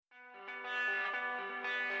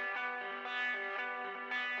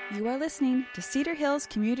You are listening to Cedar Hills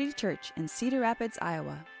Community Church in Cedar Rapids,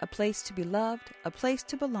 Iowa, a place to be loved, a place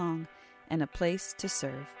to belong, and a place to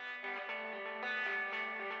serve.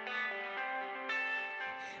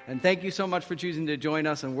 And thank you so much for choosing to join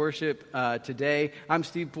us in worship today. I'm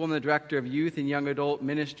Steve Pullman, the Director of Youth and Young Adult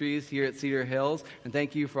Ministries here at Cedar Hills. And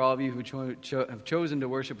thank you for all of you who have chosen to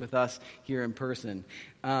worship with us here in person.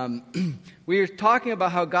 We are talking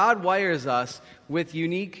about how God wires us with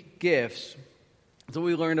unique gifts. That's what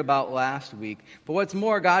we learned about last week. But what's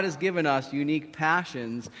more, God has given us unique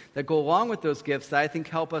passions that go along with those gifts that I think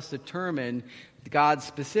help us determine God's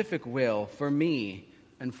specific will for me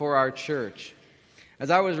and for our church. As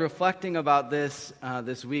I was reflecting about this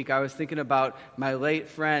week, I was thinking about my late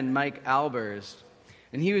friend, Mike Albers.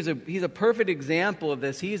 And he's a perfect example of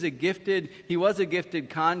this. He was a gifted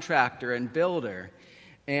contractor and builder.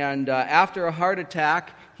 And after a heart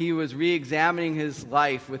attack, he was re-examining his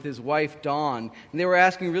life with his wife, Dawn. And they were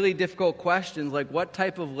asking really difficult questions like, what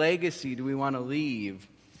type of legacy do we want to leave?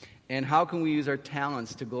 And how can we use our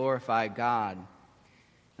talents to glorify God?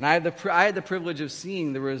 And I had the privilege of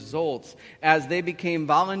seeing the results as they became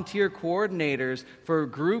volunteer coordinators for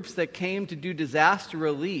groups that came to do disaster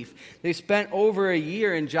relief. They spent over a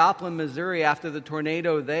year in Joplin, Missouri after the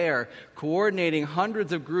tornado there, coordinating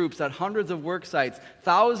hundreds of groups at hundreds of work sites,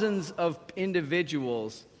 thousands of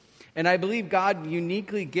individuals. And I believe God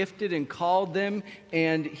uniquely gifted and called them,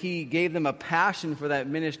 and He gave them a passion for that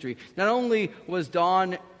ministry. Not only was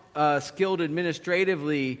Dawn skilled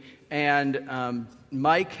administratively and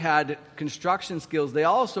Mike had construction skills, they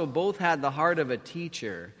also both had the heart of a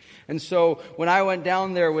teacher. And so when I went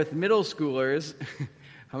down there with middle schoolers,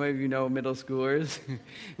 how many of you know middle schoolers?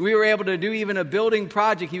 We were able to do even a building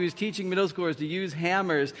project. He was teaching middle schoolers to use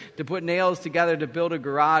hammers to put nails together to build a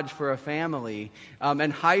garage for a family.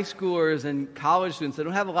 And high schoolers and college students that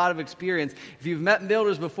don't have a lot of experience, if you've met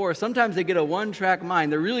builders before, sometimes they get a one-track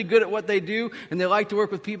mind. They're really good at what they do, and they like to work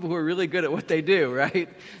with people who are really good at what they do, right?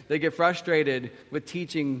 They get frustrated with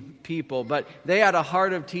teaching people. But they had a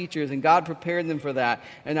heart of teachers, and God prepared them for that.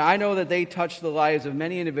 And I know that they touched the lives of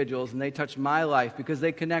many individuals, and they touched my life because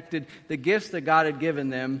they connected the gifts that God had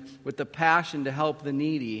given them with the passion to help the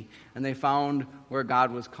needy, and they found where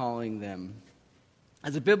God was calling them.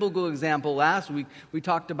 As a biblical example, last week we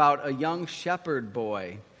talked about a young shepherd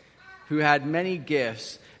boy who had many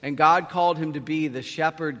gifts, and God called him to be the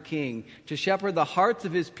shepherd king, to shepherd the hearts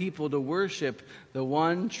of his people to worship the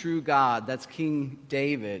one true God. That's King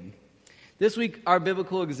David. This week our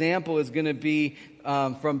biblical example is going to be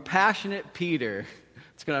from Passionate Peter.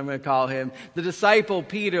 I'm going to call him the disciple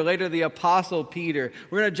Peter, later the apostle Peter.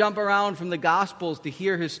 We're going to jump around from the Gospels to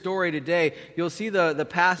hear his story today. You'll see the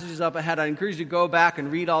passages up ahead. I encourage you to go back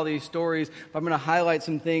and read all these stories. But I'm going to highlight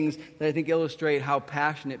some things that I think illustrate how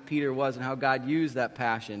passionate Peter was and how God used that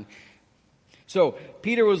passion. So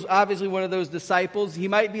Peter was obviously one of those disciples. He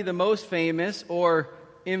might be the most famous or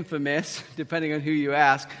infamous, depending on who you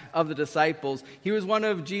ask, of the disciples. He was one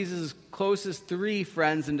of Jesus' closest three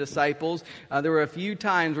friends and disciples. There were a few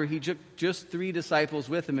times where he took just three disciples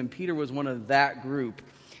with him, and Peter was one of that group.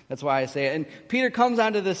 That's why I say it. And Peter comes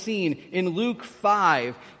onto the scene in Luke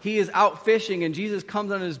 5. He is out fishing, and Jesus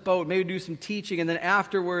comes on his boat, maybe do some teaching, and then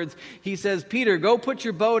afterwards he says, Peter, go put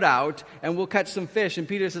your boat out, and we'll catch some fish. And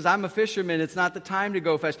Peter says, I'm a fisherman. It's not the time to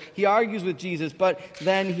go fish. He argues with Jesus, but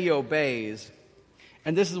then he obeys.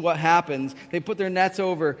 And this is what happens. They put their nets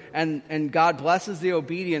over, and God blesses the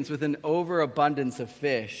obedience with an overabundance of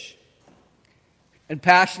fish. And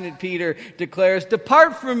passionate Peter declares,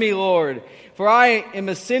 Depart from me, Lord, for I am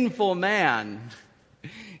a sinful man.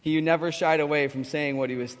 He never shied away from saying what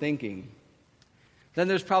he was thinking. Then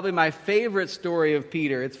there's probably my favorite story of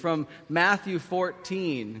Peter. It's from Matthew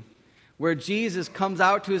 14. Where Jesus comes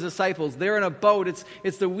out to his disciples. They're in a boat.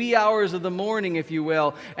 It's the wee hours of the morning, if you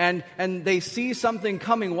will. And they see something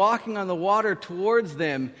coming, walking on the water towards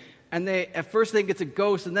them. And at first think it's a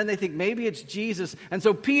ghost, and then they think maybe it's Jesus. And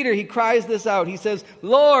so Peter, he cries this out. He says,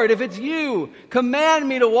 Lord, if it's you, command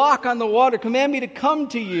me to walk on the water. Command me to come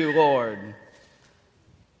to you, Lord.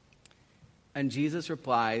 And Jesus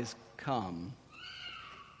replies, Come.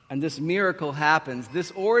 And this miracle happens.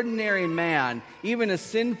 This ordinary man, even a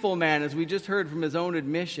sinful man, as we just heard from his own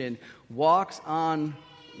admission, walks on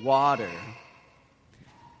water.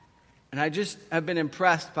 And I just have been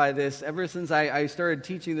impressed by this ever since I started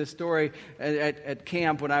teaching this story at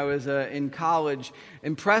camp when I was in college.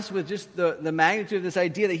 Impressed with just the magnitude of this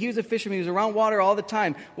idea that he was a fisherman. He was around water all the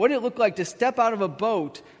time. What did it look like to step out of a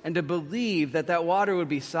boat and to believe that water would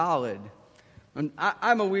be solid? And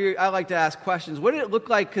I like to ask questions. What did it look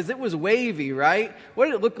like? Because it was wavy, right? What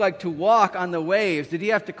did it look like to walk on the waves? Did he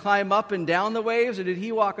have to climb up and down the waves, or did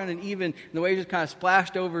he walk on an even, and the waves just kind of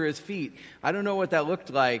splashed over his feet? I don't know what that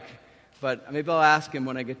looked like, but maybe I'll ask him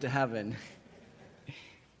when I get to heaven.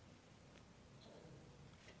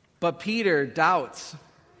 But Peter doubts.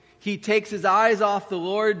 He takes his eyes off the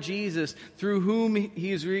Lord Jesus, through whom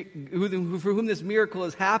for whom this miracle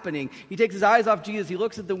is happening. He takes his eyes off Jesus. He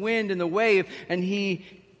looks at the wind and the wave, and he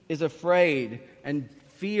is afraid. And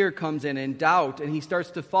fear comes in, and doubt, and he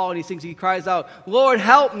starts to fall. And he cries out, "Lord,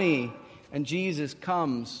 help me!" And Jesus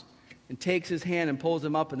comes and takes his hand and pulls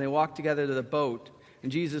him up, and they walk together to the boat.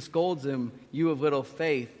 And Jesus scolds him, "You of little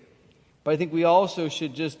faith." But I think we also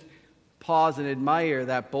should just pause and admire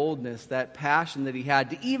that boldness, that passion that he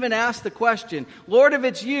had to even ask the question, "Lord, if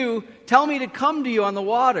it's you, tell me to come to you on the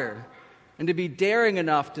water," and to be daring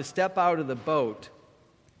enough to step out of the boat.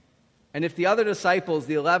 And if the other disciples,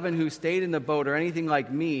 the 11 who stayed in the boat, are anything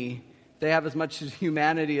like me, they have as much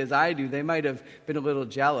humanity as I do, they might have been a little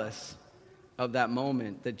jealous of that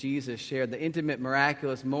moment that Jesus shared, the intimate,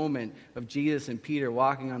 miraculous moment of Jesus and Peter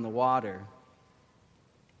walking on the water.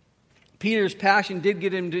 Peter's passion did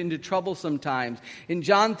get him into trouble sometimes. In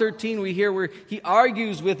John 13, we hear where he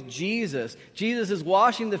argues with Jesus. Jesus is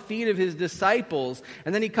washing the feet of his disciples,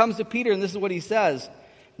 and then he comes to Peter, and this is what he says,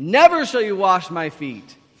 "Never shall you wash my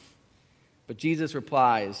feet." But Jesus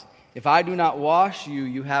replies, "If I do not wash you,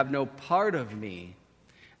 you have no part of me."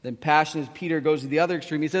 Then passionate Peter goes to the other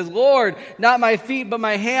extreme. He says, "Lord, not my feet, but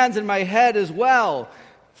my hands and my head as well."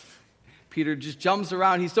 Peter just jumps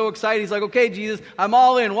around. He's so excited. He's like, "Okay, Jesus, I'm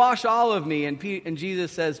all in. Wash all of me." And Jesus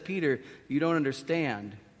says, "Peter, you don't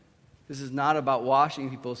understand. This is not about washing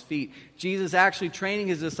people's feet." Jesus actually training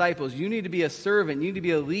his disciples. You need to be a servant. You need to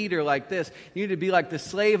be a leader like this. You need to be like the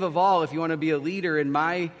slave of all if you want to be a leader in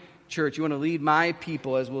my church. You want to lead my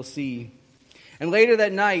people, as we'll see. And later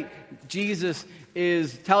that night, Jesus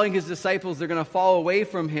is telling his disciples they're going to fall away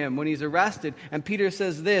from him when he's arrested. And Peter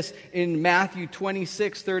says this in Matthew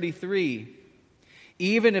 26:33.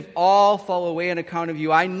 "Even if all fall away on account of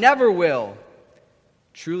you, I never will."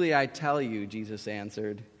 "Truly I tell you," Jesus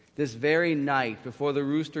answered, "this very night before the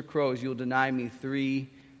rooster crows, you'll deny me 3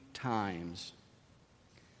 times.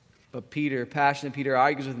 But Peter, passionate Peter,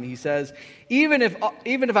 argues with me. He says, even if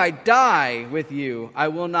I die with you, I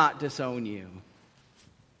will not disown you."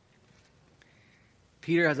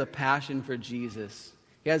 Peter has a passion for Jesus.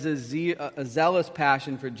 He has a zealous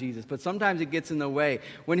passion for Jesus, but sometimes it gets in the way.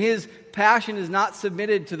 When his passion is not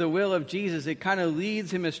submitted to the will of Jesus, it kind of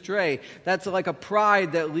leads him astray. That's like a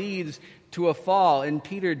pride that leads to a fall, and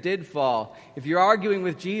Peter did fall. If you're arguing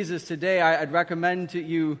with Jesus today, I'd recommend to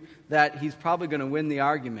you that he's probably going to win the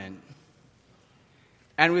argument.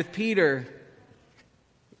 And with Peter,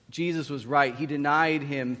 Jesus was right. He denied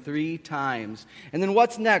him 3 times. And then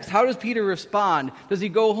what's next? How does Peter respond? Does he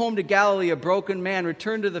go home to Galilee a broken man,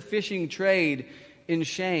 return to the fishing trade in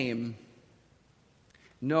shame?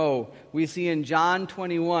 No. We see in John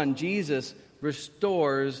 21, Jesus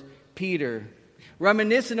restores Peter.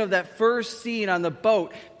 Reminiscent of that first scene on the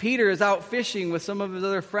boat, Peter is out fishing with some of his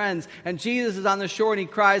other friends, and Jesus is on the shore, and he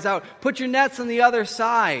cries out, "Put your nets on the other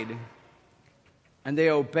side." And they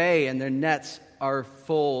obey, and their nets are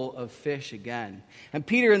full of fish again. And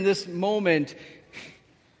Peter, in this moment,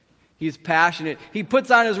 he's passionate. He puts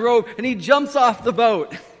on his robe and he jumps off the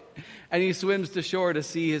boat and he swims to shore to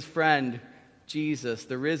see his friend, Jesus,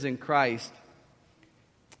 the risen Christ.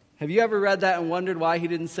 Have you ever read that and wondered why he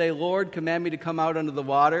didn't say, "Lord, command me to come out under the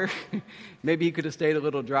water"? Maybe he could have stayed a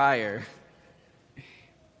little drier.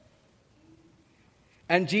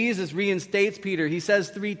 And Jesus reinstates Peter. He says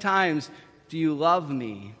 3 times, "Do you love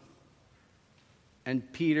me?"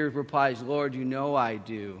 And Peter replies, "Lord, you know I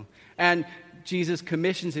do." And Jesus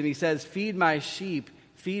commissions him. He says, "Feed my sheep,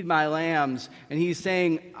 feed my lambs." And he's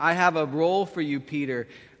saying, "I have a role for you, Peter.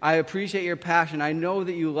 I appreciate your passion. I know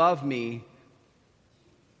that you love me."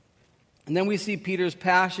 And then we see Peter's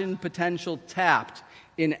passion potential tapped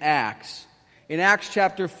in Acts. In Acts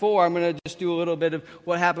chapter 4, I'm going to just do a little bit of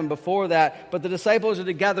what happened before that. But the disciples are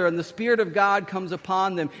together, and the Spirit of God comes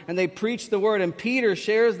upon them, and they preach the word. And Peter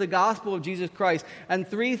shares the gospel of Jesus Christ, and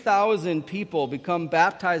 3,000 people become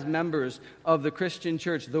baptized members of the Christian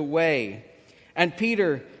church, the Way. And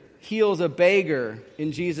Peter heals a beggar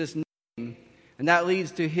in Jesus' name, and that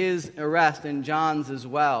leads to his arrest and John's as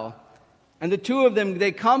well. And the two of them,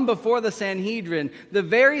 they come before the Sanhedrin, the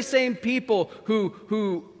very same people who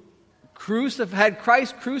had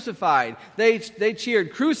Christ crucified. They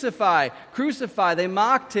cheered, "Crucify, crucify." They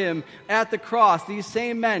mocked him at the cross. These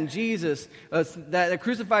same men, Jesus, that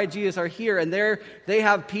crucified Jesus, are here, and they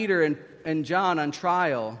have Peter, and and John on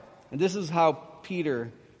trial, and this is how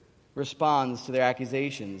Peter responds to their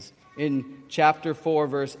accusations. In chapter 4,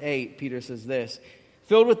 verse 8, Peter says this,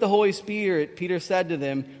 "Filled with the Holy Spirit, Peter said to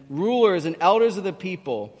them, 'Rulers and elders of the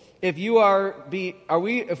people, if we are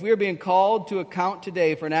being called to account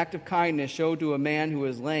today for an act of kindness showed to a man who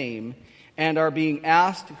is lame, and are being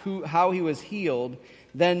asked how he was healed,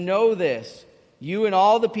 then know this, you and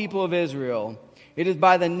all the people of Israel, it is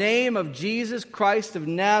by the name of Jesus Christ of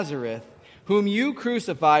Nazareth, whom you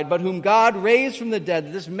crucified, but whom God raised from the dead,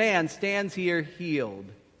 that this man stands here healed.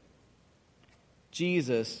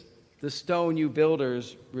 Jesus, the stone you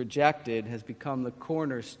builders rejected, has become the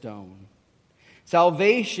cornerstone.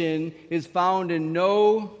 Salvation is found in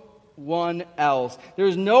no one else. There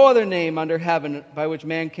is no other name under heaven by which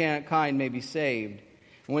mankind may be saved."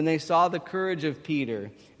 And when they saw the courage of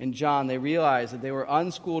Peter and John, they realized that they were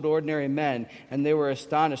unschooled, ordinary men, and they were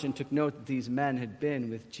astonished and took note that these men had been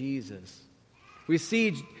with Jesus. We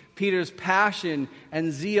see Peter's passion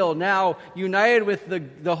and zeal now united with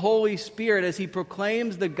the Holy Spirit as he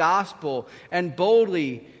proclaims the gospel, and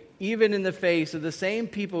boldly, even in the face of the same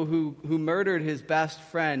people who murdered his best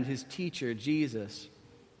friend, his teacher, Jesus.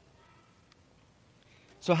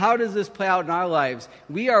 So how does this play out in our lives?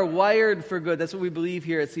 We are wired for good. That's what we believe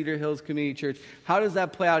here at Cedar Hills Community Church. How does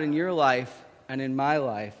that play out in your life and in my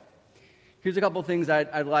life? Here's a couple things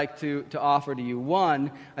I'd like to offer to you.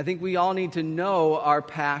 One, I think we all need to know our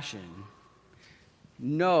passion.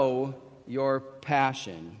 Know your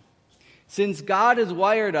passion. Since God has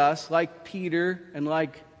wired us, like Peter and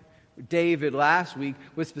like David last week,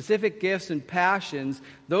 with specific gifts and passions,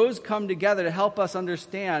 those come together to help us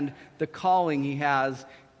understand the calling He has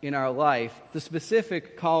in our life, the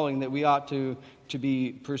specific calling that we ought to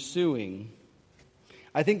be pursuing.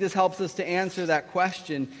 I think this helps us to answer that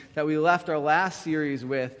question that we left our last series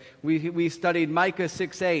with. We studied Micah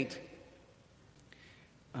 6:8.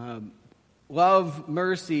 Love,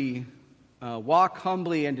 mercy, walk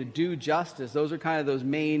humbly, and to do justice. Those are kind of those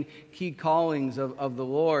main key callings of the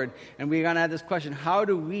Lord. And we're going to have this question, how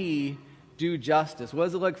do we do justice? What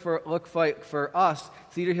does it look like for us,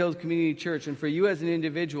 Cedar Hills Community Church, and for you as an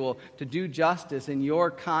individual to do justice in your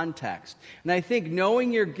context? And I think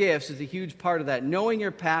knowing your gifts is a huge part of that. Knowing your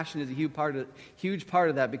passion is a huge part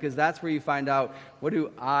of that, because that's where you find out, what do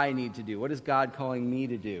I need to do? What is God calling me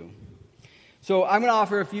to do? So I'm going to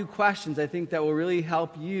offer a few questions I think that will really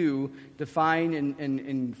help you define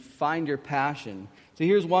and find your passion. So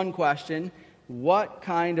here's one question. What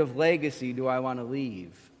kind of legacy do I want to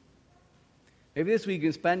leave? Maybe this week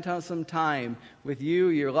you can spend some time with you,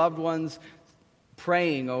 your loved ones,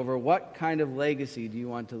 praying over what kind of legacy do you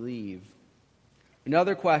want to leave.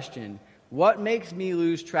 Another question, what makes me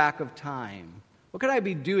lose track of time? What could I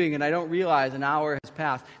be doing and I don't realize an hour has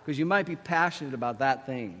passed? Because you might be passionate about that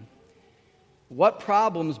thing. What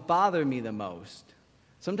problems bother me the most?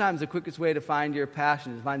 Sometimes the quickest way to find your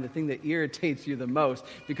passion is to find the thing that irritates you the most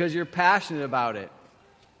because you're passionate about it.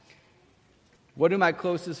 What do my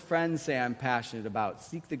closest friends say I'm passionate about?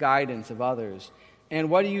 Seek the guidance of others. And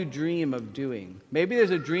what do you dream of doing? Maybe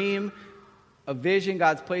there's a dream, a vision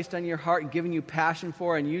God's placed on your heart and given you passion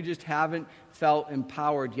for, and you just haven't felt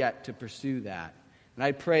empowered yet to pursue that. And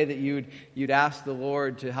I pray that you'd ask the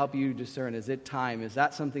Lord to help you discern, is it time? Is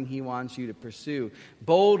that something He wants you to pursue?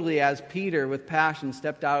 Boldly, as Peter, with passion,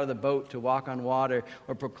 stepped out of the boat to walk on water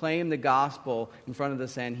or proclaim the gospel in front of the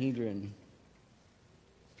Sanhedrin.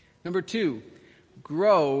 Number 2,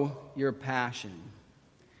 grow your passion.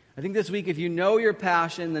 I think this week, if you know your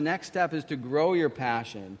passion, the next step is to grow your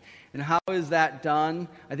passion. And how is that done?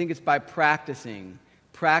 I think it's by practicing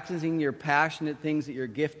your passionate things that you're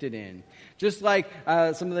gifted in. Just like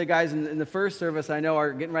some of the guys in the first service I know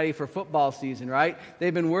are getting ready for football season, right?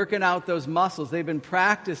 They've been working out those muscles. They've been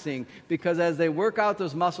practicing, because as they work out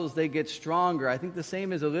those muscles, they get stronger. I think the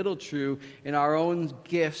same is a little true in our own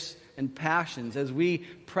gifts and passions. As we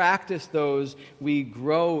practice those, we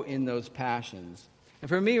grow in those passions. And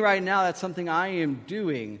for me right now, that's something I am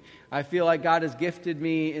doing. I feel like God has gifted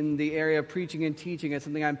me in the area of preaching and teaching. It's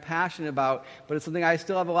something I'm passionate about, but it's something I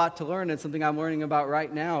still have a lot to learn. It's something I'm learning about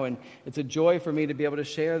right now, and it's a joy for me to be able to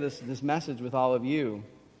share this message with all of you.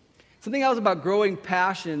 Something else about growing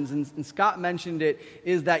passions, and Scott mentioned it,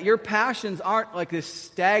 is that your passions aren't like this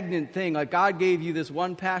stagnant thing. Like God gave you this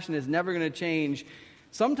one passion that's never going to change.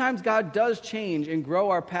 Sometimes God does change and grow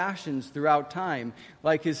our passions throughout time,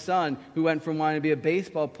 like His son, who went from wanting to be a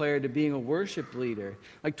baseball player to being a worship leader.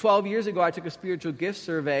 Like 12 years ago, I took a spiritual gift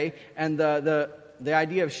survey, and the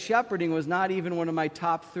idea of shepherding was not even one of my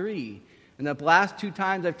top 3. And the last 2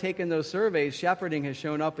 times I've taken those surveys, shepherding has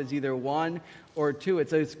shown up as either 1 or 2.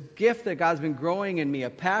 It's a gift that God's been growing in me, a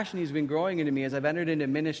passion He's been growing into me as I've entered into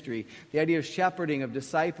ministry. The idea of shepherding, of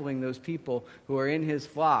discipling those people who are in His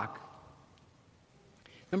flock.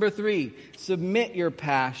 Number 3, submit your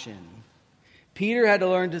passion. Peter had to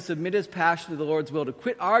learn to submit his passion to the Lord's will, to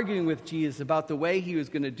quit arguing with Jesus about the way He was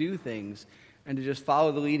going to do things, and to just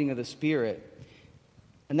follow the leading of the Spirit.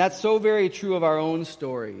 And that's so very true of our own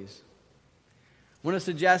stories. I want to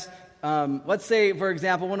suggest, let's say, for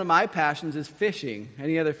example, one of my passions is fishing.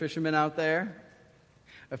 Any other fishermen out there?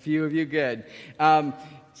 A few of you, good.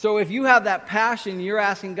 So if you have that passion, you're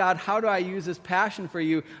asking God, how do I use this passion for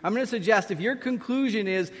you? I'm going to suggest if your conclusion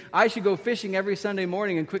is, I should go fishing every Sunday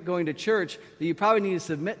morning and quit going to church, that you probably need to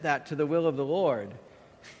submit that to the will of the Lord.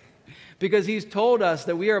 Because He's told us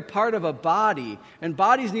that we are a part of a body, and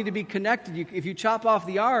bodies need to be connected. If you chop off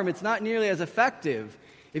the arm, it's not nearly as effective.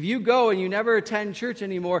 If you go and you never attend church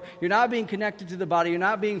anymore, you're not being connected to the body, you're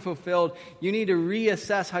not being fulfilled. You need to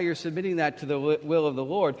reassess how you're submitting that to the will of the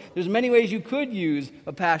Lord. There's many ways you could use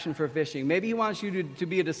a passion for fishing. Maybe He wants you to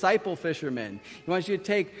be a disciple fisherman. He wants you to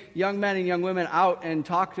take young men and young women out and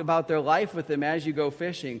talk about their life with them as you go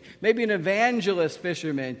fishing. Maybe an evangelist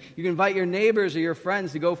fisherman. You can invite your neighbors or your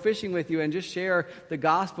friends to go fishing with you and just share the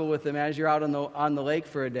gospel with them as you're out on the lake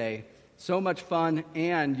for a day. So much fun,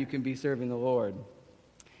 and you can be serving the Lord.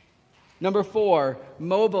 Number 4,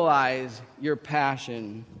 mobilize your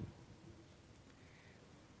passion.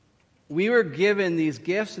 We were given these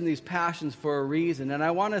gifts and these passions for a reason, and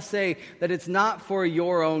I want to say that it's not for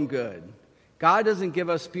your own good. God doesn't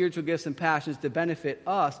give us spiritual gifts and passions to benefit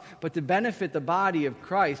us, but to benefit the body of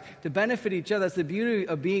Christ, to benefit each other. That's the beauty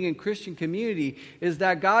of being in Christian community, is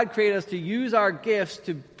that God created us to use our gifts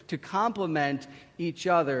to complement each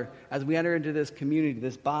other as we enter into this community,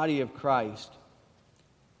 this body of Christ.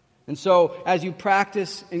 And so, as you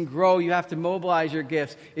practice and grow, you have to mobilize your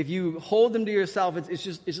gifts. If you hold them to yourself, it's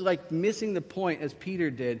just like missing the point, as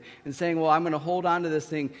Peter did, and saying, well, I'm going to hold on to this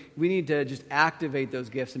thing. We need to just activate those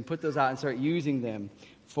gifts and put those out and start using them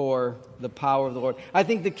for the power of the Lord. I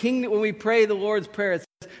think the kingdom, when we pray the Lord's Prayer, it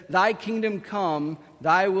says, Thy kingdom come,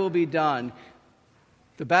 Thy will be done.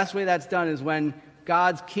 The best way that's done is when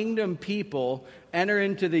God's kingdom people enter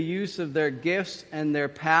into the use of their gifts and their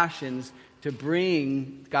passions to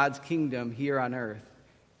bring God's kingdom here on earth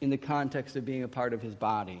in the context of being a part of His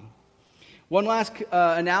body. One last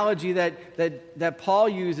analogy that Paul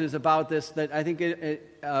uses about this that I think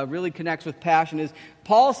it really connects with passion is,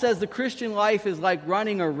 Paul says the Christian life is like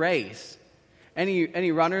running a race.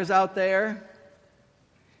 Any runners out there?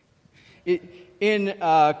 In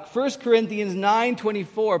 1 Corinthians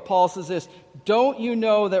 9:24, Paul says this, Don't you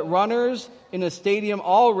know that runners in a stadium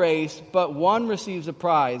all race, but one receives a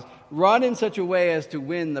prize? Run in such a way as to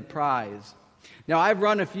win the prize. Now, I've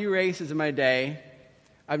run a few races in my day.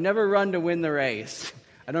 I've never run to win the race.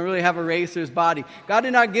 I don't really have a racer's body. God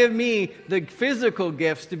did not give me the physical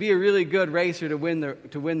gifts to be a really good racer to win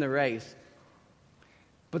the race.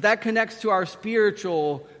 But that connects to our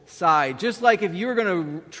spiritual side. Just like if you were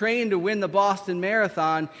going to train to win the Boston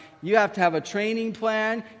Marathon, you have to have a training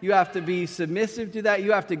plan. You have to be submissive to that.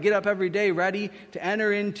 You have to get up every day ready to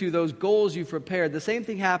enter into those goals you've prepared. The same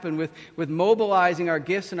thing happened with mobilizing our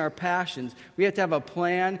gifts and our passions. We have to have a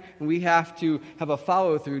plan, and we have to have a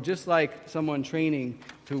follow-through, just like someone training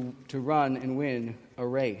to run and win a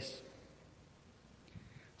race.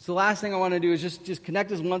 So the last thing I want to do is just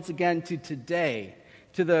connect us once again to today,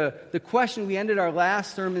 to the question we ended our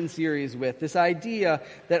last sermon series with, this idea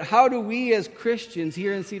that how do we as Christians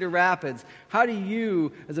here in Cedar Rapids, how do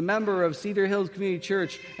you as a member of Cedar Hills Community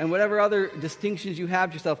Church and whatever other distinctions you have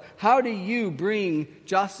to yourself, how do you bring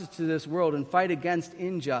justice to this world and fight against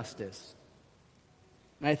injustice?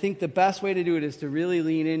 And I think the best way to do it is to really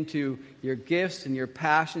lean into your gifts and your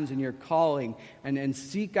passions and your calling and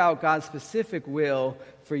seek out God's specific will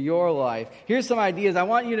for your life. Here's some ideas. I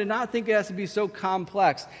want you to not think it has to be so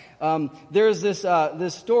complex. There's this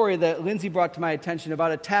story that Lindsay brought to my attention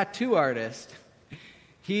about a tattoo artist.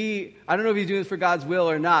 I don't know if he's doing this for God's will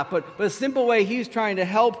or not, but a simple way he's trying to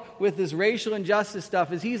help with this racial injustice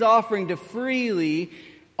stuff is he's offering to freely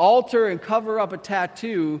alter and cover up a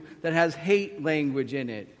tattoo that has hate language in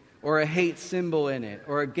it, or a hate symbol in it,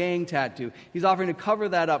 or a gang tattoo. He's offering to cover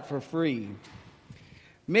that up for free.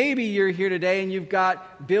 Maybe you're here today and you've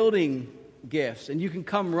got building gifts, and you can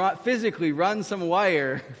come physically run some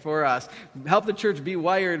wire for us. Help the church be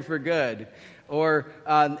wired for good. Or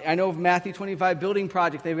I know of Matthew 25 building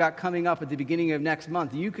project they've got coming up at the beginning of next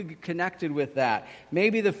month. You could get connected with that.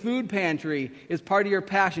 Maybe the food pantry is part of your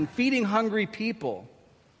passion, feeding hungry people.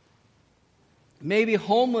 Maybe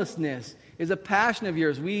homelessness is a passion of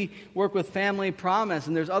yours. We work with Family Promise,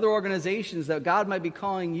 and there's other organizations that God might be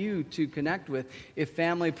calling you to connect with if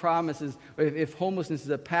Family Promise is, or if homelessness is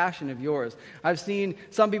a passion of yours. I've seen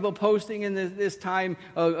some people posting in this time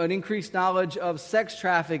an increased knowledge of sex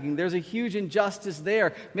trafficking. There's a huge injustice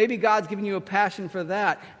there. Maybe God's given you a passion for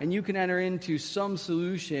that, and you can enter into some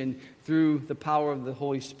solution through the power of the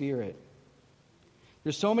Holy Spirit.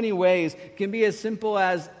 There's so many ways. It can be as simple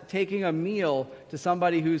as taking a meal to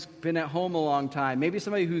somebody who's been at home a long time. Maybe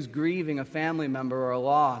somebody who's grieving a family member or a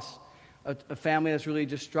loss, a family that's really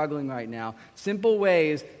just struggling right now. Simple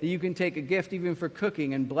ways that you can take a gift even for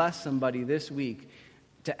cooking and bless somebody this week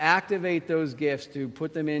to activate those gifts, to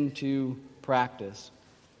put them into practice.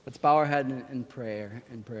 Let's bow our head in prayer.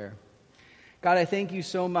 God, I thank you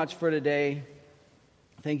so much for today.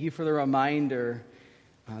 Thank you for the reminder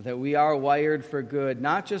that we are wired for good,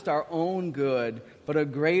 not just our own good, but a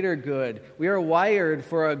greater good. We are wired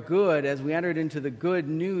for a good as we entered into the good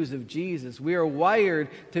news of Jesus. We are wired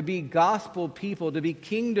to be gospel people, to be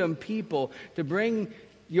kingdom people, to bring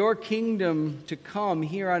your kingdom to come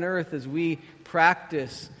here on earth as we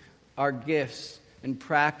practice our gifts and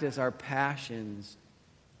practice our passions.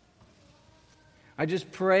 I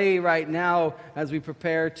just pray right now as we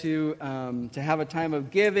prepare to have a time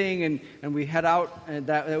of giving and we head out,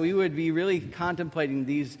 that we would be really contemplating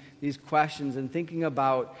these questions and thinking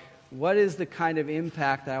about what is the kind of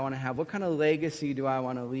impact that I want to have? What kind of legacy do I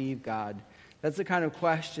want to leave, God? That's the kind of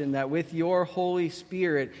question that with your Holy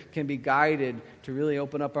Spirit can be guided to really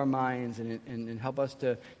open up our minds and help us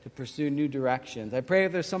to pursue new directions. I pray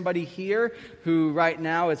if there's somebody here who right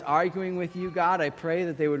now is arguing with you, God, I pray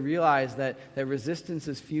that they would realize that resistance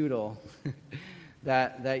is futile,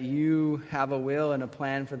 that you have a will and a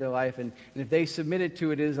plan for their life. And if they submit it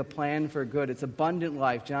to it, it is a plan for good. It's abundant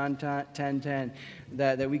life, John 10:10,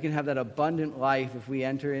 that we can have that abundant life if we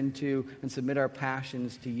enter into and submit our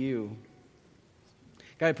passions to you.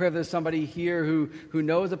 God, I pray if there's somebody here who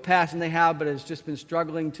knows a passion they have but has just been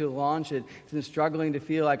struggling to launch it, has been struggling to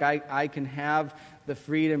feel like I can have the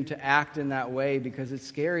freedom to act in that way because it's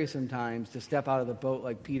scary sometimes to step out of the boat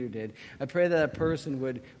like Peter did. I pray that a person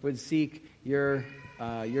would seek your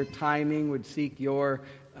timing, would seek your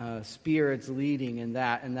Spirit's leading in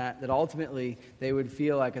that, and that ultimately they would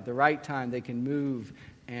feel like at the right time they can move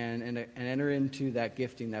and enter into that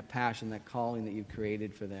gifting, that passion, that calling that you've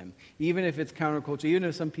created for them. Even if it's counterculture, even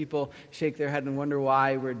if some people shake their head and wonder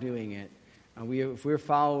why we're doing it. If we're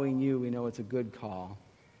following you, we know it's a good call.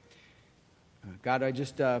 God, I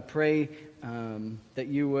just pray that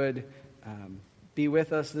you would be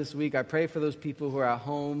with us this week. I pray for those people who are at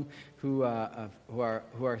home, who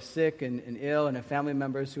are sick and ill, and have family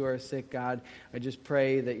members who are sick, God. I just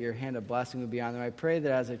pray that your hand of blessing would be on them. I pray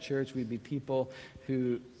that as a church we'd be people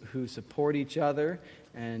who support each other,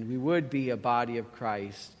 and we would be a body of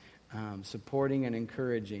Christ, supporting and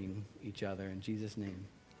encouraging each other. In Jesus' name,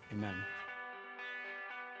 amen.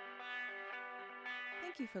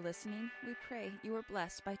 Thank you for listening. We pray you were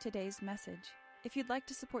blessed by today's message. If you'd like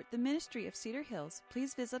to support the ministry of Cedar Hills,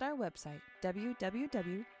 please visit our website,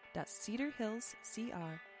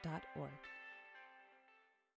 www.cedarhillscr.org.